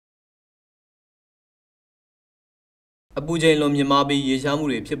အပူချိန်လွန်မြင့်မားပြီးရေရှားမှု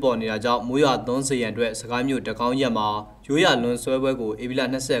တွေဖြစ်ပေါ်နေတာကြောင့်မိုးရွာသွန်းစေရန်အတွက်စကိုင်းမြို့တကောင်းရက်မှာရိုးရာလွန်ဆွဲပွဲကိုဧပြီလ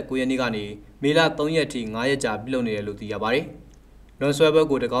29ရက်နေ့ကနေမေလ3ရက်ထိ9ရက်ကြာပြုလုပ်နေတယ်လို့သိရပါတယ်။လွန်ဆွဲပွဲ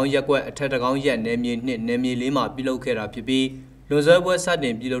ကိုတကောင်းရက်ကွက်အထက်တကောင်းရက်နယ်မြေ2နယ်မြေ4မှာပြုလုပ်ခဲ့တာဖြစ်ပြီးလွန်ဆွဲပွဲစတ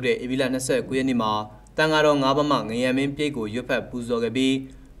င်ပြုလုပ်တဲ့ဧပြီလ29ရက်နေ့မှာတန်ဃာတော်9ပါးမှငရံမင်းပြိတ်ကိုရွတ်ဖက်ပူဇော်ခဲ့ပြီး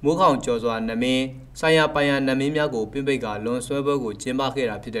မိုးခေါင်ကျော်စွာနမင်းဆိုင်ရာပိုင်ယာနမင်းများကိုပြိပိတ်ကလွန်ဆွဲပွဲကိုကျင်းပခဲ့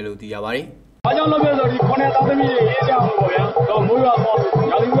တာဖြစ်တယ်လို့သိရပါတယ်။ ဘာကြောင့်လုပ်လဲဆိုတော့ဒီ9နှစ်သားသမီးတွေရေးကြအောင်ပေါ့ဗျာ။တော့မိုးရွာပေါ့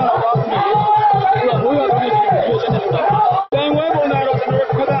။ရာသီဥတုကတော့ဘူးနေ။ပြီးတော့မိုးရွာသမီးတွေရွှေချက်နေလို့တာ။တန်ဝဲပုံစံတော့ကျွန်တော်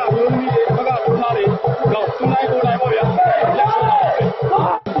တို့ဘက်ကအမျိုးသမီးတွေဘက်ကလူသားတွေတော့သူနိုင်ကိုနိုင်ပေါ့ဗျာ။လက်ဆောင်ပါပဲ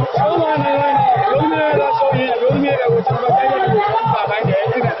။ဆောင်းမနေလိုက်နဲ့ရုံးမြဲတော့ဆိုရင်ရုံးမြဲတွေကိုကျွန်တော်တိုက်တဲ့လူပါတိုင်းတယ်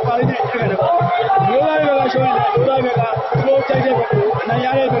အဲ့ဒါတစ်ခါလေးနဲ့အဲ့ဒါတော့မျိုးသားတွေကဆိုရင်လူသားတွေကသူတို့တိုက်တဲ့ဘက်ကိုအနိုင်ရ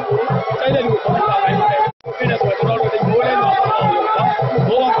တဲ့ဘက်ကိုတိုက်တဲ့လူကိုပါတိုင်းတယ်။အဲ့ဒါဆိုတော့ကျွန်တော်တို့ဒီမိုးလေးမှာပေါ့နော်။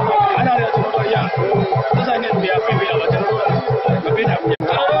ဘောကအဲ့ဒါလည်းကျွန်တော်တို့ရသက်ဆိုင်တဲ့နေရာပြင်ပေးတာပါကျွန်တော်တို့မပေးနိုင်ဘူး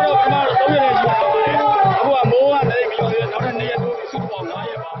ကျွန်တော်တို့ကတော့3ရက်ရှိပါတော့တယ်အခုကမိုးကနေပြီးတော့နောက်တဲ့2ရက်တိုးစုပေါင်း9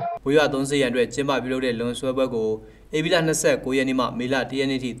ရက်ပါမိုးရွာ30ရက်အတွက်ကျင်းပပြုလုပ်တဲ့လွန်ဆွဲပွဲကိုဧပြီလ29ရက်နေ့မှမေလ1ရက်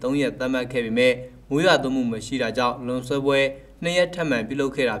နေ့ထိ3ရက်သတ်မှတ်ခဲ့ပေမဲ့မိုးရွာသွန်းမှုမရှိတာကြောင့်လွန်ဆွဲပွဲ2ရက်ထပ်မံပြုလု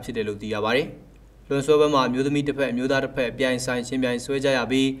ပ်ခဲ့တာဖြစ်တယ်လို့သိရပါတယ်လွန်ဆွဲပွဲမှာမျိုးသမီးတစ်ဖက်မျိုးသားတစ်ဖက်ပြိုင်ဆိုင်ချင်းပြိုင်ဆွဲကြရ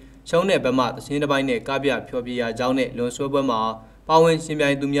ပြီးရှုံးတဲ့ဘက်မှသင်းတစ်ပိုင်းနဲ့ကပြဖြောပြရကြောင်းနဲ့လွန်ဆွဲပွဲမှာပါဝင်ရှင်ပြို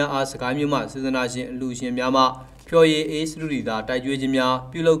င်သူများအားစကိုင်းမြို့မှစေတနာရှင်အလူရှင်များမှဖြော်ရည်အေးစတူဒီသာတိုက်ကျွေးခြင်းများ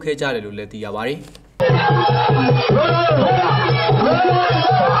ပြုလုပ်ခဲ့ကြတယ်လို့လည်းသိရပါတယ်